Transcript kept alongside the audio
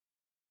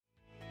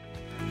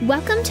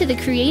Welcome to the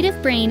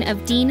creative brain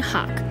of Dean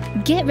Hawk.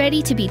 Get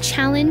ready to be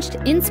challenged,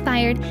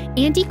 inspired,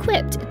 and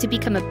equipped to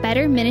become a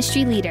better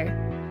ministry leader.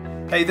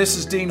 Hey, this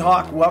is Dean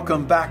Hawk.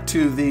 Welcome back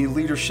to the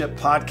Leadership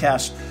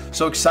Podcast.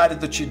 So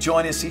excited that you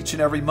join us each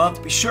and every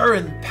month. Be sure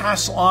and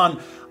pass on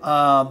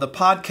the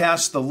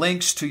podcast, the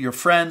links to your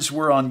friends.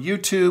 We're on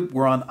YouTube.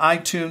 We're on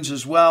iTunes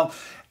as well.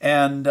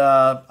 And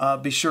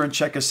be sure and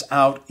check us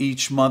out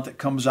each month. It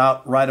comes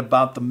out right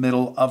about the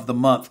middle of the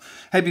month.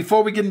 Hey,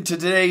 before we get into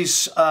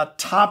today's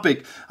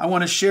topic, I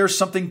want to share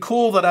something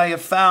cool that I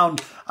have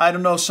found. I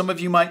don't know, some of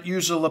you might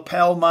use a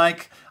lapel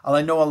mic.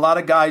 I know a lot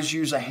of guys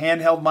use a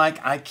handheld mic.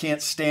 I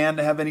can't stand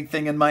to have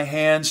anything in my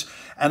hands.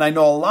 And I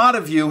know a lot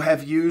of you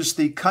have used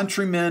the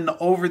Countryman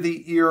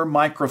over-the-ear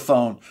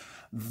microphone.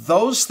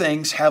 Those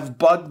things have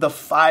bugged the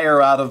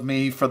fire out of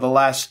me for the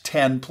last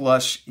 10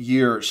 plus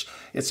years.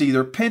 It's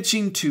either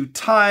pinching too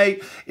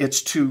tight,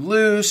 it's too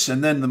loose,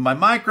 and then my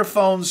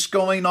microphone's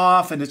going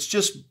off, and it's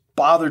just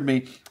bothered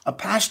me. A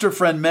pastor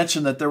friend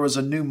mentioned that there was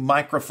a new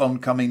microphone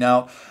coming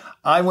out.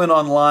 I went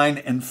online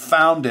and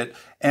found it,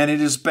 and it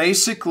is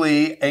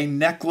basically a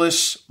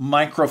necklace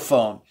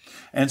microphone.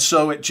 And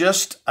so it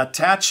just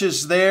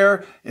attaches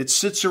there. It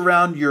sits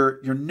around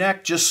your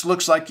neck, just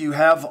looks like you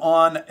have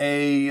on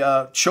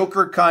a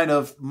choker kind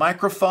of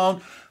microphone.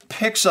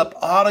 Picks up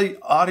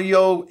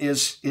audio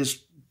is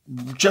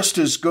just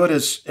as good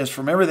as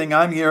from everything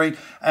I'm hearing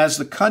as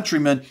the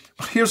Countryman.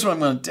 Here's what I'm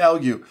going to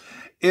tell you.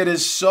 It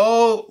is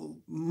so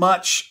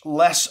much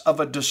less of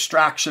a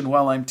distraction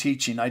while I'm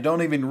teaching. I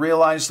don't even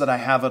realize that I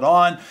have it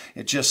on.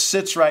 It just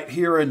sits right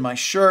here in my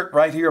shirt,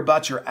 right here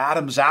about your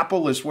Adam's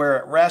apple is where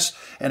it rests,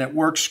 and it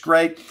works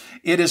great.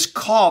 It is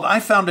called, I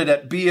found it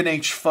at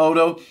B&H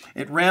Photo.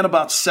 It ran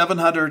about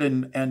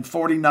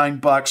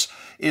 $749.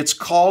 It's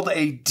called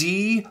a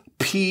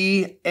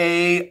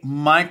DPA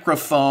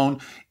microphone.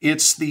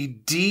 It's the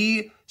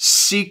D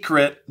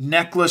Secret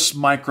necklace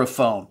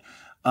microphone.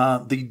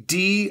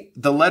 The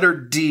letter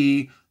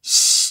D,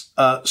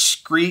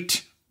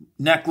 Screet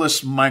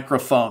necklace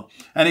microphone.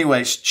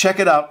 Anyways, check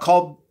it out.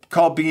 Call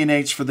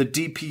B&H for the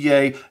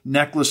DPA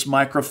necklace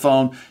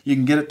microphone. You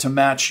can get it to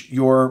match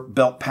your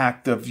belt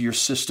pack of your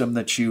system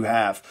that you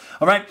have.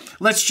 All right,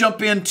 let's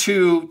jump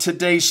into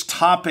today's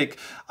topic.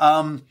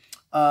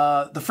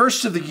 The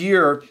first of the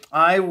year,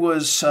 I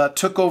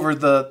took over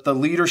the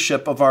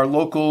leadership of our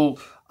local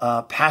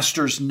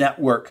pastors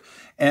network.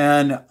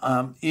 And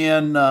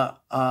in a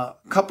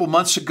couple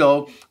months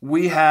ago,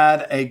 we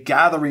had a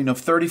gathering of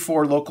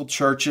 34 local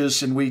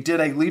churches, and we did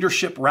a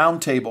leadership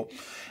roundtable.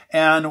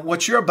 And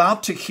what you're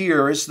about to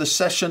hear is the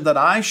session that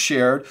I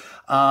shared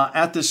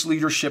at this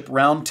leadership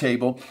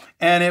roundtable,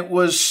 and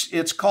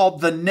it's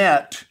called The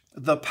Net,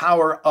 the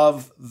Power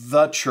of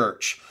the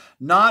Church.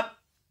 Not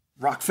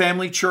Rock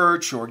Family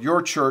Church or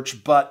your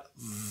church, but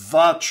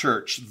the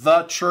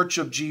Church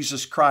of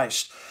Jesus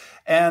Christ.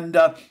 And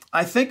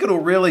I think it'll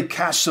really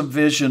cast some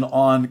vision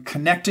on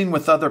connecting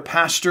with other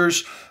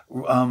pastors,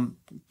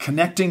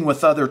 connecting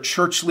with other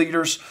church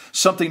leaders.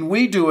 Something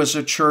we do as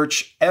a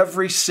church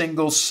every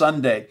single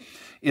Sunday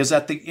is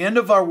at the end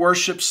of our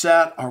worship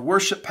set, our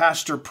worship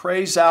pastor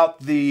prays out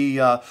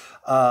the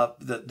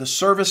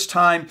service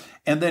time,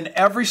 and then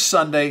every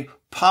Sunday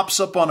pops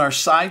up on our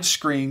side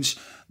screens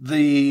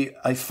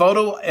a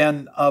photo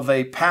of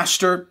a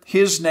pastor,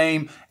 his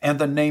name, and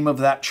the name of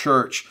that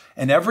church.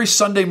 And every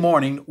Sunday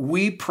morning,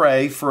 we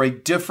pray for a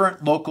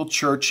different local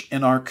church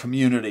in our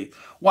community.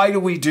 Why do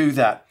we do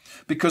that?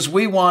 Because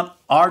we want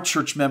our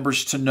church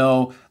members to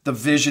know the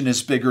vision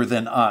is bigger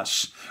than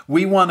us.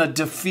 We want to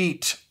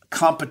defeat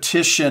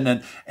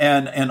competition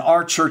and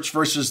our church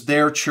versus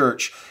their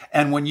church.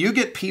 And when you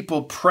get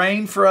people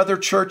praying for other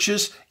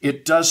churches,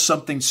 it does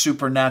something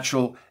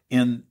supernatural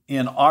in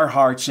our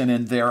hearts and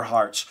in their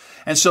hearts.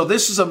 And so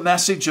this is a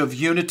message of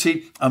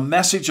unity, a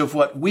message of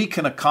what we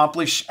can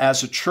accomplish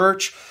as a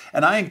church.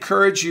 And I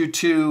encourage you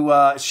to,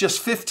 it's just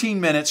 15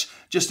 minutes,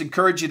 just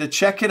encourage you to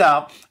check it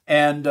out.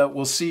 And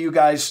we'll see you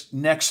guys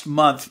next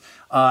month.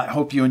 I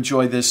hope you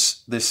enjoy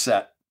this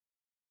set.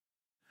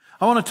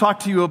 I want to talk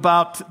to you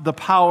about the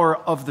power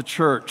of the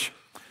church.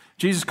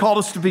 Jesus called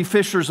us to be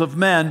fishers of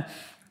men.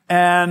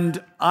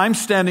 And I'm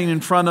standing in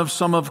front of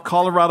some of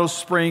Colorado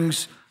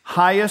Springs'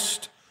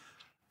 highest,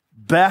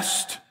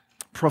 best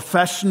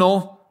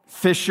professional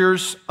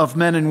fishers of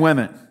men and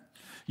women.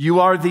 You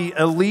are the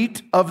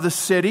elite of the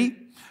city.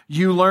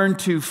 You learn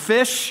to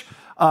fish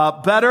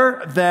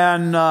better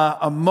than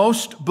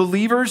most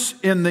believers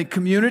in the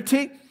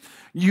community.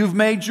 You've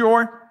made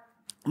your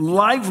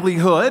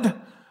livelihood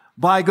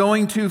by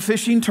going to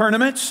fishing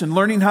tournaments and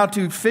learning how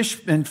to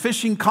fish and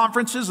fishing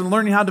conferences and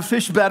learning how to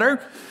fish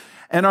better.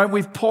 And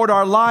we've poured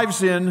our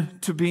lives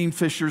into being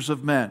fishers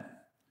of men.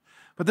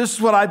 But this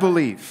is what I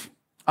believe.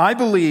 I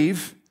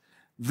believe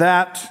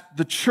that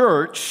the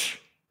church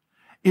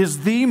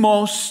is the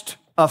most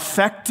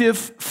effective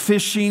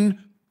fishing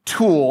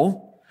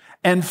tool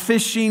and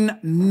fishing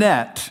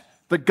net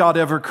that God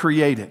ever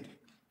created.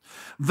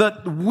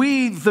 That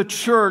we, the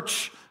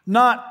church,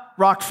 not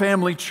Rock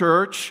Family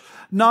Church,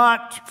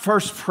 not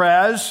First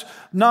Pres,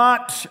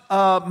 not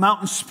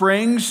Mountain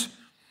Springs.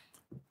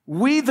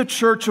 We, the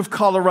Church of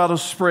Colorado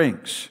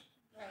Springs,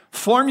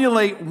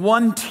 formulate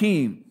one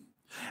team.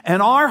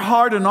 And our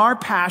heart and our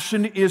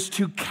passion is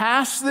to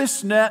cast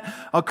this net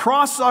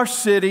across our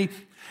city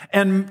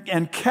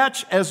and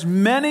catch as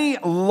many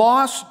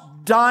lost,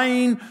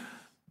 dying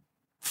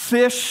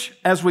fish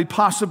as we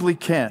possibly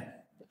can.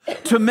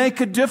 To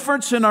make a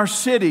difference in our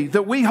city,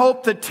 that we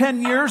hope that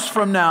 10 years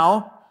from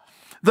now,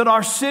 that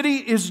our city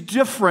is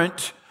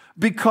different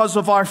because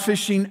of our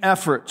fishing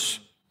efforts.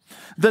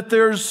 That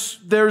there's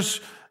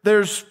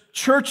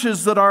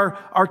churches that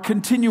are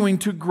continuing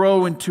to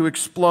grow and to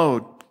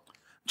explode.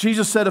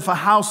 Jesus said, if a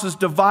house is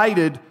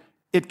divided,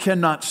 it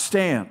cannot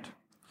stand.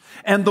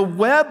 And the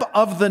web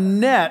of the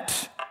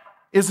net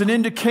is an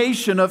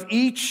indication of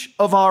each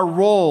of our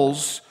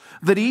roles,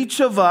 that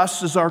each of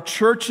us as our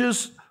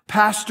churches,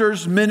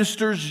 pastors,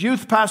 ministers,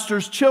 youth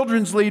pastors,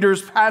 children's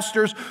leaders,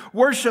 pastors,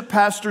 worship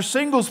pastors,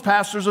 singles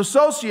pastors,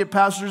 associate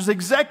pastors,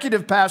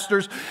 executive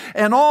pastors,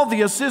 and all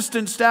the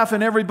assistant staff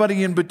and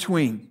everybody in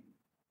between.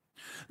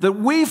 That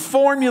we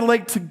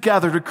formulate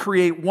together to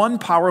create one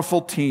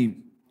powerful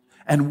team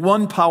and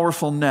one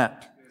powerful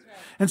net.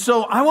 And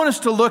so I want us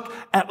to look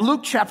at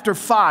Luke chapter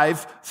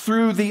 5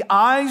 through the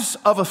eyes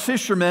of a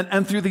fisherman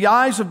and through the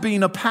eyes of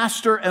being a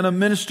pastor and a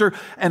minister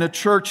and a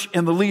church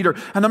and the leader.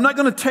 And I'm not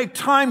going to take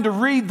time to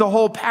read the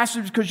whole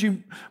passage because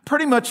you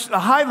pretty much, the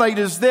highlight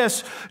is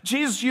this.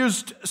 Jesus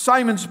used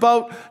Simon's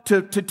boat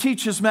to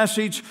teach his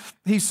message.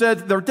 He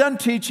said, they're done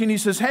teaching. He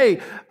says,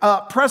 hey,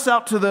 push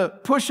out to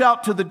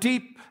the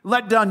deep.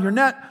 Let down your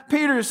net.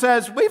 Peter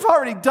says, we've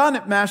already done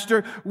it,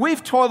 Master.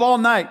 We've toiled all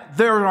night.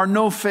 There are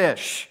no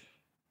fish.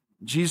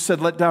 Jesus said,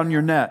 let down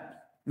your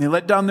net. And they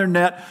let down their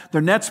net.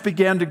 Their nets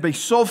began to be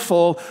so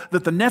full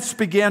that the nets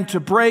began to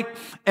break,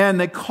 and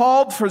they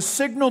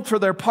signaled for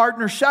their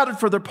partners, shouted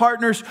for their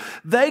partners.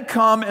 They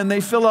come and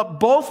they fill up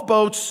both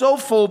boats so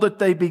full that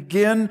they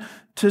begin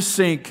to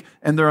sink,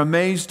 and they're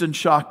amazed and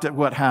shocked at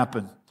what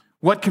happened.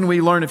 What can we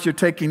learn if you're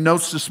taking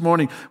notes this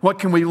morning? What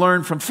can we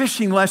learn from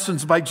fishing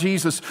lessons by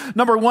Jesus?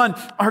 Number one,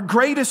 our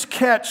greatest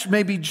catch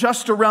may be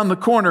just around the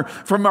corner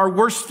from our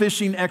worst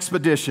fishing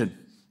expedition.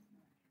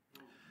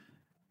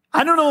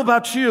 I don't know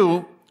about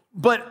you,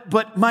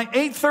 but my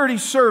 8:30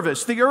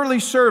 service, the early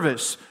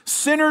service,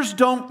 sinners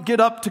don't get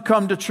up to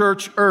come to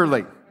church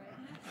early.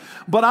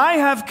 But I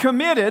have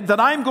committed that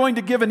I'm going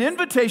to give an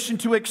invitation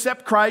to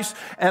accept Christ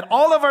at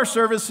all of our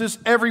services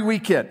every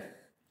weekend.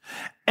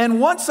 And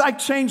once I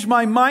change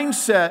my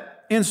mindset,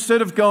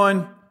 instead of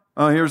going,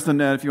 oh, here's the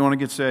net, if you want to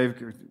get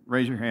saved,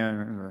 raise your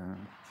hand.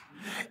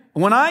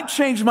 When I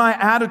changed my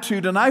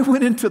attitude and I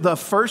went into the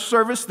first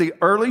service, the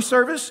early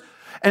service,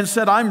 and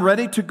said, I'm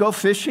ready to go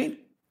fishing,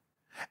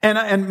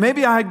 and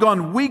maybe I had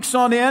gone weeks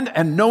on end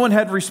and no one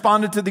had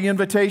responded to the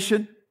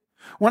invitation.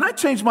 When I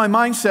changed my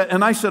mindset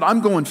and I said, I'm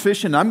going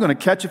fishing, I'm going to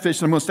catch a fish,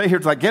 and I'm going to stay here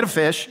till I get a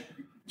fish,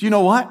 do you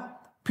know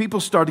what? People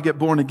started to get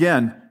born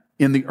again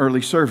in the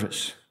early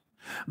service.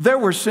 There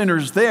were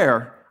sinners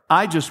there.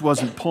 I just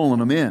wasn't pulling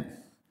them in.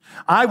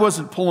 I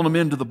wasn't pulling them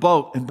into the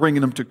boat and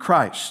bringing them to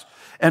Christ.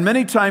 And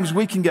many times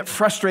we can get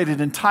frustrated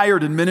and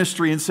tired in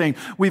ministry and saying,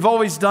 we've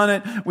always done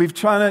it, we've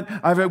tried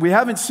it, we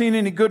haven't seen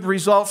any good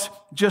results.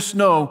 Just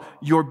know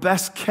your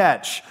best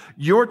catch,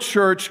 your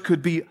church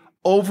could be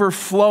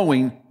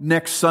overflowing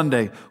next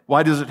Sunday.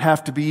 Why does it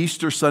have to be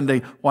Easter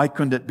Sunday? Why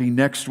couldn't it be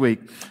next week?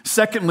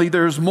 Secondly,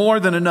 there's more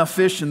than enough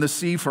fish in the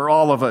sea for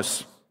all of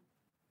us.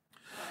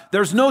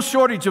 There's no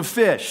shortage of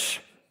fish.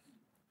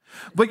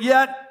 But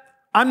yet,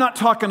 I'm not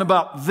talking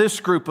about this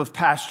group of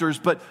pastors,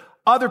 but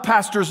other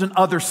pastors in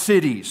other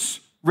cities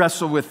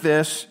wrestle with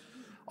this.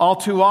 All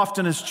too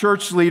often as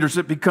church leaders,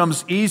 it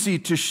becomes easy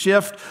to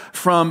shift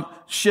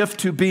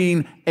to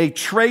being a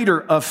trader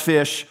of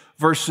fish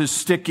versus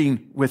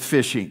sticking with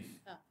fishing.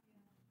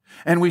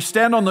 And we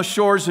stand on the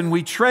shores and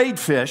we trade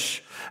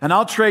fish, and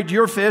I'll trade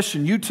your fish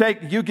and you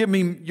give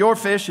me your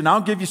fish and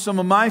I'll give you some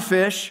of my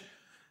fish.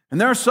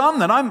 And there are some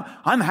that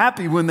I'm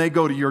happy when they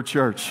go to your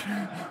church.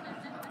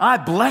 I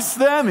bless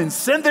them and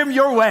send them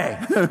your way.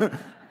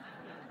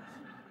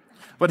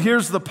 But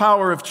here's the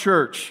power of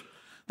church.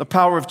 The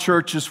power of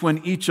church is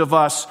when each of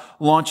us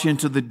launch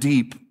into the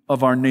deep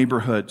of our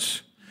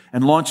neighborhoods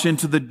and launch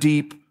into the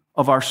deep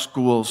of our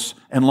schools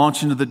and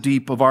launch into the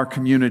deep of our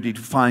community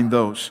to find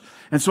those.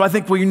 And so I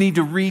think we need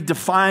to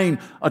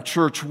redefine a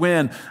church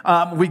win.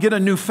 We get a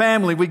new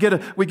family. We get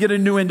a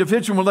new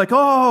individual. We're like,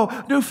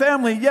 oh, new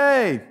family,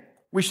 yay.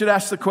 We should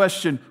ask the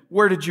question,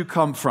 where did you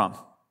come from?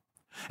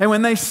 And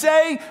when they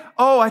say,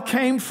 oh, I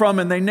came from,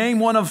 and they name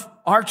one of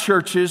our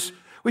churches,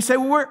 we say,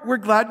 well, we're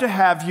glad to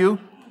have you.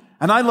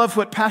 And I love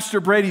what Pastor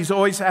Brady's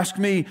always asked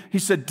me. He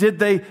said, did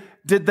they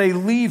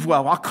leave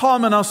well? I'll call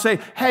him and I'll say,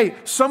 hey,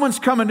 someone's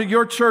coming to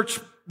your church,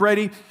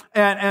 Brady,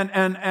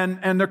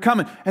 and they're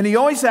coming. And he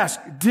always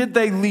asks, did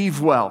they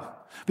leave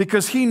well?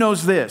 Because he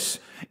knows this.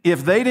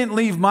 If they didn't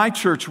leave my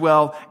church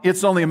well,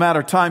 it's only a matter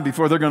of time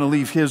before they're going to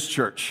leave his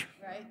church.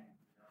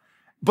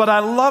 But I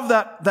love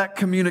that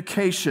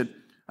communication.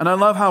 And I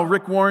love how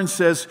Rick Warren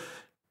says,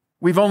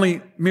 we've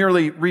only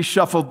merely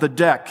reshuffled the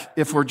deck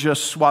if we're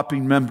just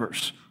swapping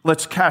members.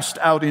 Let's cast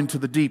out into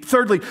the deep.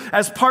 Thirdly,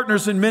 as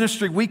partners in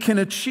ministry, we can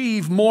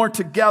achieve more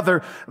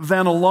together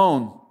than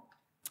alone.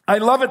 I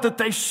love it that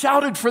they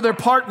shouted for their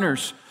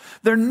partners.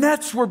 Their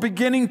nets were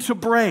beginning to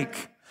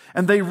break.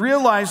 And they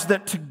realized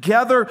that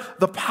together,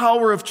 the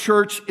power of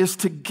church is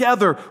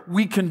together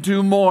we can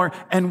do more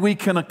and we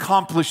can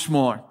accomplish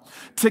more.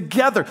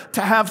 Together,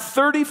 to have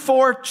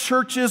 34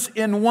 churches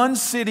in one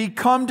city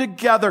come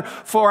together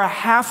for a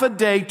half a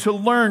day to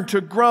learn, to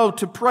grow,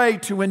 to pray,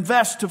 to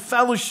invest, to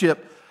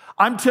fellowship.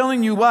 I'm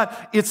telling you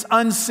what, it's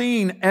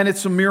unseen and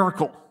it's a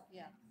miracle.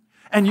 Yeah.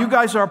 And you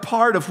guys are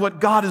part of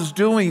what God is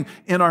doing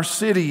in our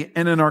city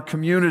and in our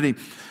community.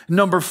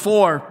 Number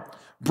 4,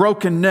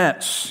 broken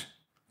nets,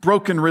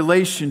 broken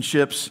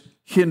relationships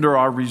hinder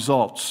our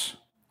results.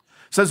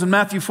 It says in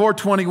Matthew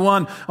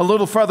 4:21, a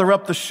little farther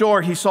up the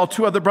shore, he saw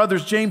 2 other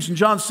brothers, James and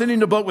John, sitting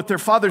in a boat with their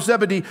father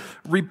Zebedee,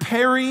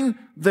 repairing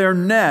their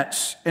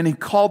nets, and he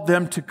called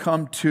them to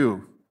come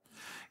too.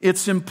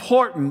 It's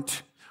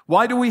important.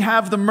 Why do we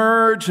have the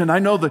merge? And I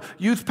know the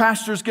youth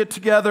pastors get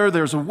together.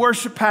 There's a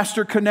worship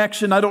pastor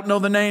connection. I don't know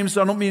the names.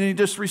 I don't mean any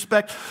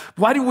disrespect.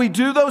 Why do we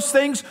do those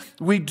things?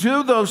 We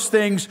do those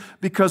things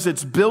because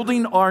it's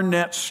building our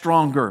net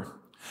stronger.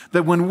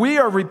 That when we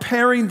are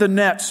repairing the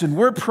nets and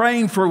we're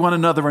praying for one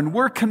another and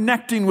we're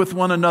connecting with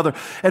one another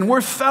and we're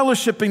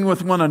fellowshipping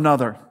with one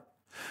another,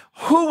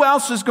 who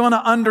else is going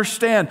to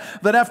understand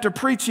that after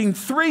preaching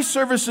 3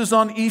 services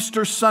on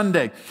Easter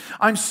Sunday,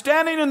 I'm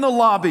standing in the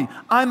lobby,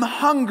 I'm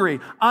hungry,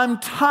 I'm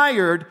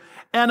tired,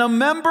 and a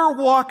member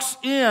walks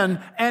in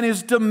and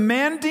is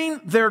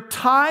demanding their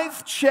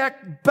tithe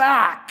check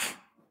back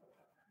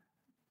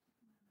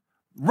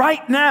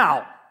right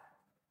now.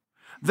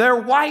 Their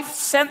wife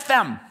sent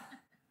them.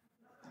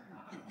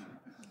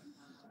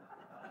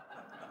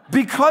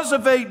 Because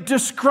of a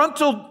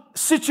disgruntled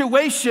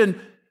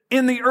situation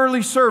in the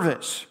early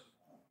service.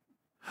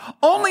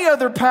 Only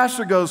other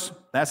pastor goes,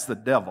 that's the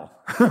devil.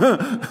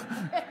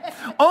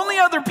 Only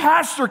other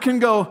pastor can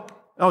go,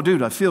 oh,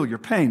 dude, I feel your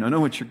pain. I know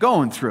what you're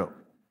going through.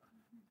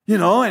 You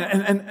know,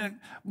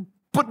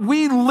 but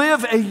we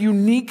live a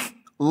unique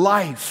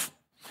life.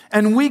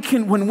 And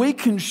when we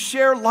can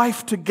share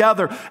life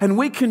together and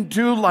we can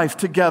do life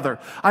together.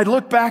 I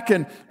look back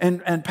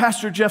and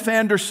Pastor Jeff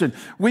Anderson,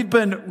 we've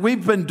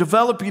been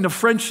developing a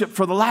friendship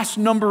for the last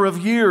number of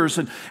years.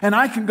 And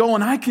I can go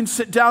and I can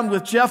sit down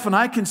with Jeff and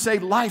I can say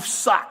life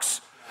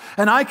sucks.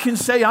 And I can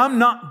say I'm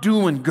not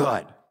doing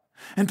good.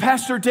 And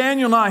Pastor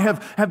Daniel and I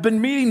have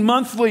been meeting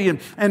monthly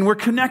and we're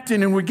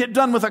connecting and we get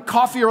done with a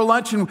coffee or a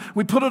lunch and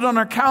we put it on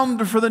our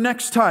calendar for the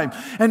next time.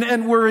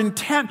 And we're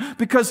intent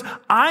because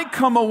I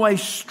come away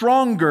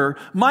stronger.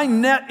 My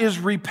net is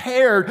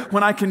repaired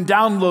when I can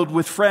download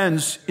with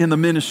friends in the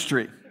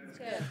ministry.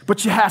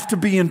 But you have to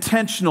be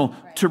intentional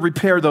to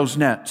repair those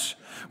nets.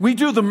 We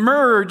do the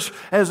merge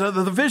as the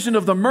vision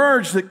of the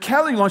merge that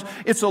Kelly launched.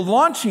 It's a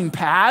launching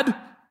pad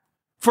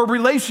for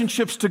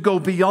relationships to go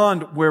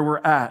beyond where we're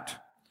at.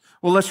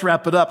 Well, let's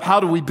wrap it up. How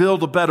do we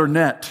build a better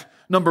net?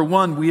 Number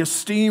 1, we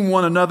esteem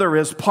one another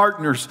as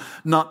partners,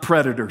 not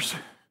predators.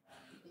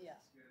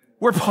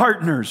 We're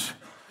partners.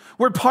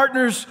 We're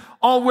partners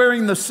all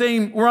wearing the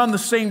same, we're on the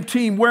same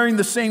team, wearing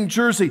the same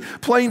jersey,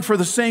 playing for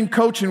the same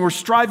coach, and we're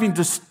striving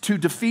to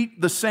defeat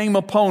the same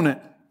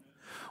opponent.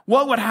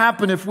 What would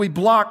happen if we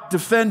blocked,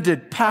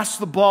 defended,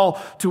 passed the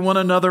ball to one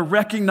another,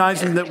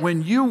 recognizing that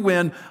when you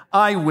win,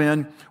 I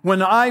win.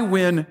 When I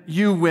win,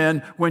 you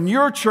win. When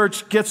your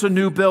church gets a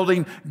new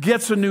building,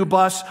 gets a new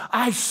bus,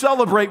 I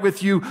celebrate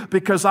with you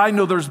because I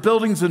know there's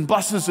buildings and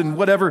buses and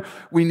whatever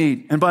we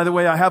need. And by the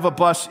way, I have a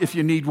bus if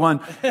you need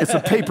one. It's a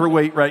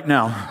paperweight right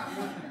now.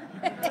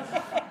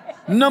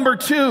 Number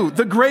 2,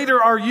 the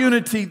greater our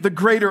unity, the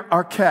greater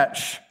our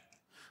catch.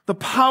 The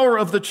power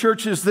of the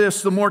church is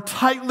this: the more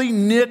tightly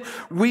knit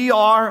we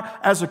are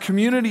as a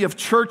community of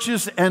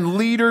churches and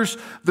leaders,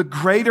 the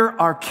greater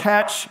our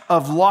catch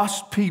of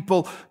lost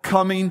people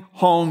coming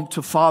home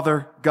to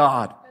Father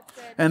God.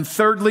 And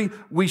thirdly,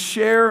 we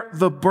share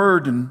the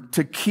burden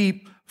to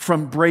keep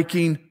from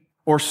breaking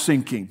or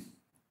sinking.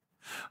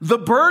 The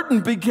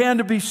burden began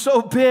to be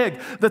so big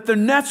that the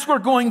nets were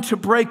going to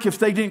break if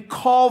they didn't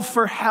call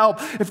for help,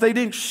 if they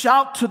didn't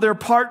shout to their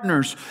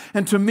partners.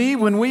 And to me,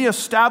 when we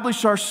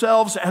establish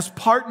ourselves as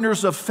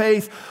partners of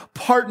faith,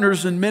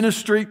 partners in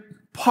ministry,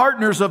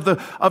 partners of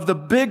the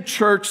big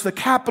church, the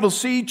capital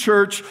C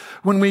church,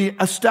 when we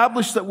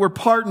establish that we're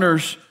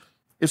partners,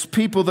 it's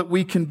people that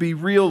we can be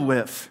real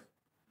with.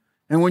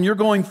 And when you're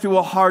going through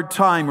a hard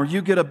time, or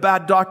you get a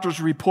bad doctor's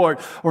report,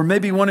 or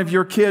maybe one of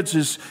your kids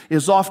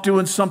is off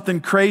doing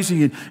something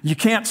crazy, and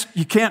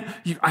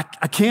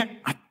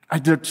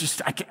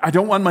I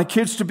don't want my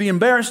kids to be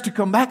embarrassed to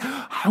come back.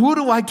 Who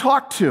do I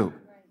talk to?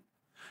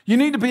 You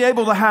need to be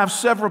able to have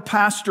several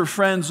pastor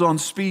friends on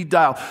speed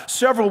dial,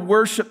 several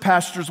worship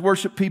pastors,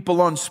 worship people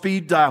on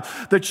speed dial,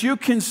 that you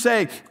can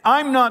say,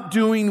 I'm not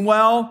doing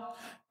well.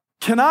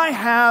 Can I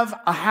have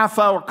a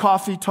half-hour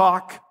coffee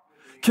talk?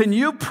 Can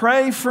you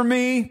pray for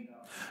me?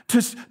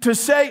 to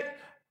say,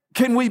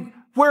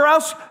 where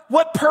else,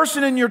 what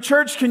person in your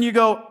church can you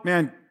go,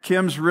 man,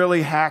 Kim's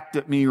really hacked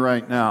at me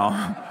right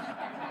now.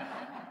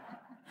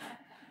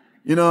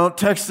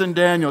 Texting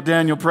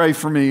Daniel, pray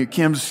for me.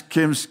 Kim's,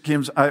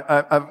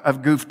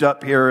 I've goofed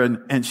up here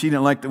and she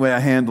didn't like the way I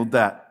handled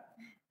that.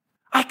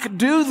 I could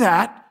do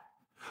that.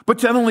 But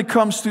that only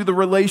comes through the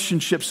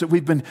relationships that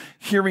we've been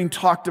hearing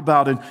talked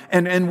about.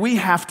 And we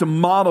have to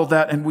model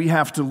that and we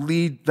have to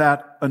lead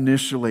that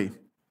initially.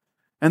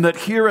 And that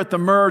here at the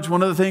Merge,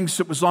 one of the things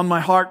that was on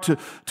my heart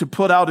to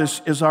put out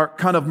as our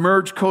kind of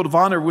Merge code of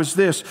honor was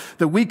this,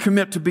 that we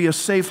commit to be a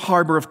safe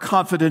harbor of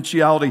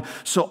confidentiality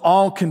so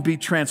all can be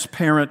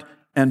transparent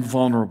and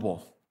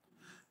vulnerable.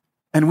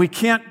 And we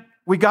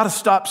got to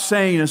stop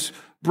saying, as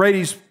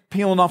Brady's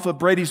peeling off of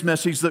Brady's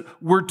message, that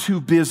we're too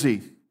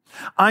busy.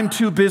 I'm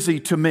too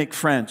busy to make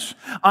friends.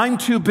 I'm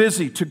too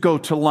busy to go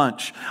to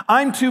lunch.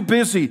 I'm too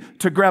busy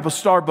to grab a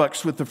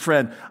Starbucks with a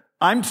friend.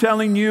 I'm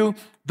telling you,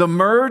 the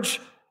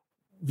Merge,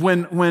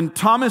 when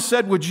Thomas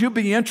said, would you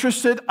be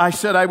interested? I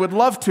said, I would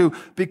love to,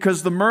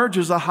 because the Merge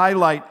is a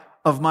highlight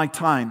of my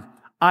time.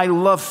 I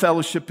love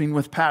fellowshipping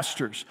with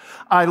pastors.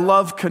 I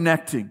love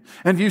connecting.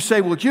 And you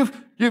say, well, you've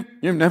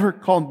never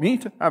called me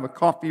to have a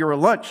coffee or a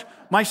lunch.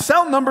 My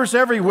cell number's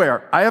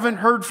everywhere. I haven't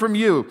heard from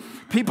you.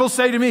 People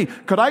say to me,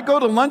 could I go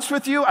to lunch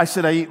with you? I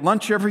said, I eat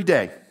lunch every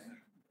day.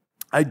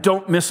 I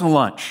don't miss a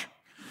lunch.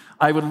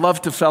 I would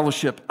love to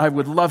fellowship. I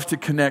would love to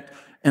connect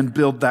and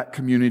build that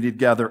community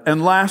together.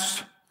 And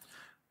last,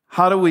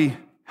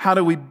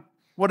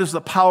 what is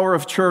the power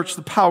of church?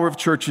 The power of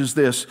church is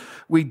this.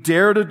 We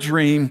dare to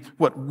dream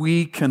what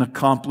we can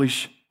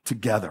accomplish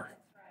together.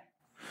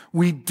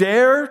 We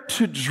dare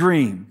to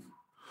dream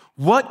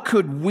what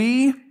could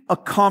we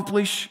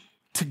accomplish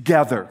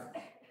together.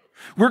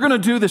 We're going to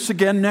do this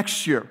again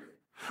next year.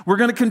 We're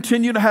going to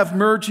continue to have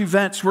Merge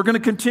events. We're going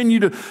to continue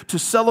to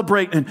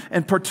celebrate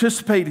and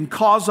participate in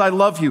Cause I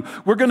Love You.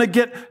 We're going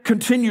to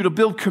continue to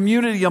build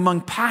community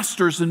among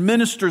pastors and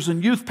ministers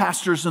and youth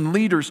pastors and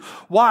leaders.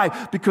 Why?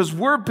 Because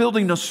we're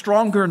building a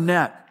stronger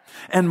net.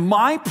 And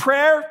my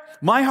prayer,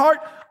 my heart,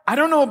 I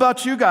don't know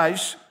about you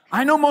guys.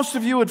 I know most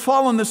of you would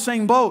fall in the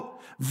same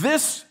boat.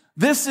 This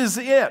is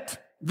it.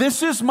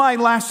 This is my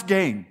last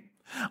game.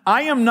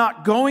 I am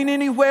not going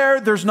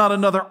anywhere. There's not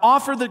another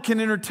offer that can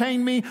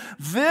entertain me.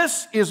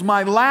 This is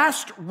my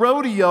last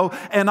rodeo,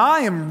 and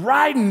I am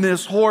riding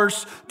this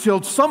horse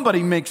till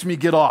somebody makes me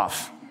get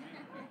off.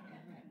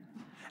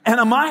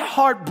 And my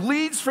heart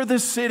bleeds for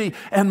this city,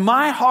 and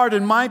my heart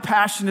and my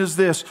passion is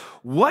this.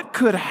 What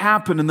could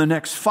happen in the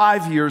next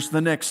 5 years,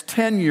 the next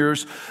 10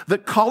 years,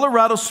 that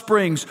Colorado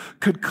Springs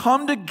could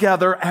come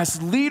together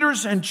as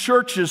leaders and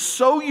churches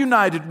so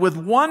united with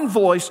one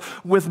voice,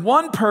 with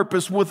one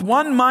purpose, with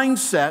one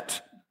mindset,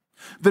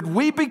 that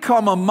we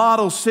become a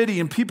model city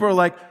and people are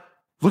like,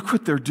 look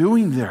what they're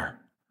doing there.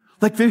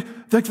 Like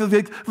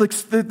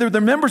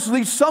their members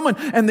lead someone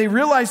and they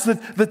realize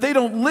that they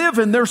don't live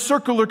in their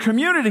circle or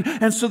community.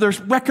 And so they're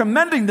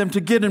recommending them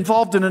to get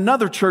involved in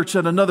another church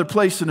at another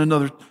place in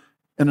another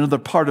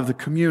part of the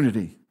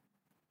community.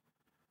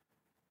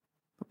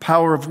 The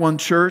power of one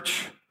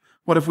church.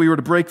 What if we were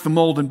to break the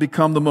mold and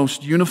become the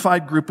most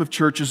unified group of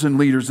churches and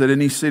leaders that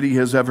any city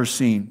has ever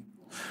seen?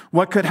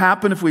 What could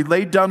happen if we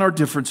laid down our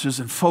differences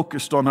and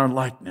focused on our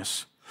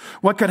likeness?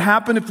 What could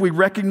happen if we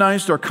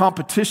recognized our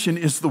competition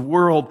is the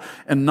world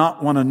and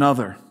not one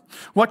another?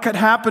 What could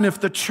happen if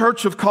the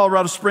Church of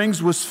Colorado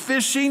Springs was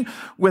fishing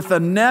with a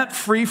net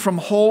free from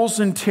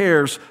holes and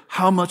tears?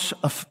 How much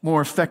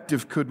more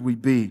effective could we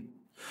be?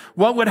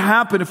 What would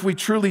happen if we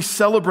truly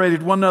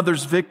celebrated one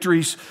another's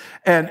victories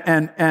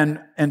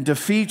and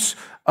defeats?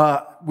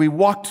 We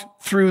walked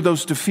through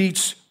those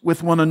defeats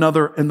with one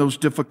another in those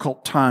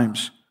difficult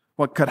times.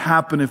 What could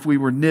happen if we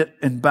were knit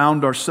and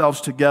bound ourselves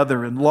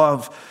together in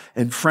love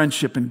and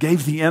friendship and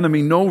gave the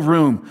enemy no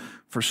room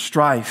for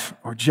strife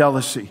or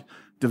jealousy,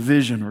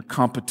 division or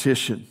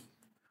competition?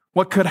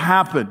 What could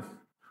happen?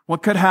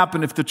 What could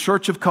happen if the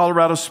Church of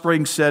Colorado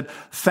Springs said,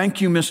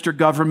 thank you, Mr.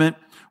 Government.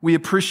 We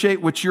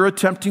appreciate what you're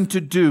attempting to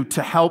do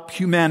to help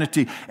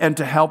humanity and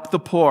to help the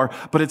poor,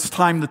 but it's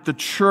time that the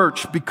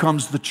church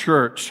becomes the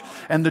church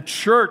and the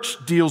church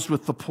deals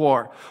with the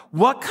poor.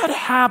 What could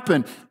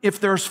happen if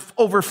there's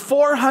over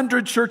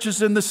 400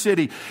 churches in the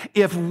city?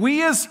 If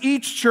we as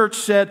each church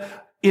said,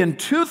 in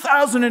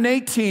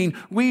 2018,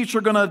 we each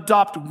are going to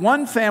adopt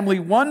one family,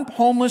 one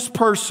homeless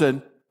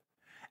person,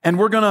 and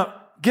we're going to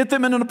get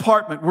them in an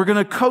apartment. We're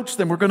going to coach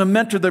them. We're going to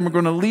mentor them. We're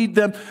going to lead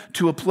them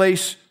to a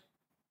place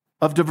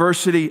of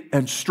diversity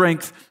and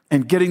strength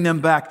and getting them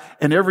back.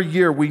 And every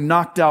year we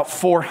knocked out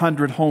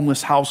 400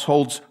 homeless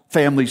households,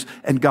 families,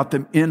 and got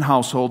them in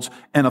households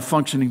and a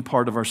functioning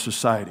part of our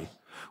society.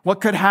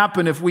 What could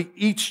happen if we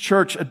each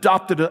church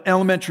adopted an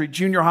elementary,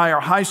 junior high, or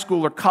high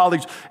school or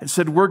college and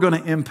said, we're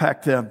going to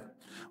impact them?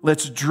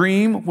 Let's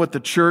dream what the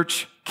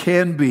church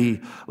can be.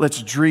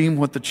 Let's dream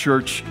what the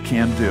church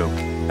can do.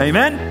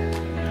 Amen?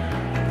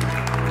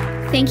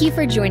 Thank you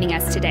for joining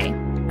us today.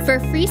 For a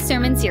free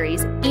sermon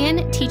series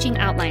and teaching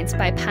outlines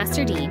by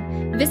Pastor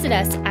Dean, visit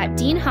us at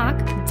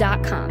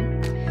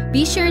deanhawk.com.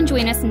 Be sure and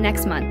join us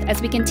next month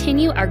as we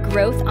continue our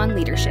growth on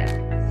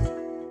leadership.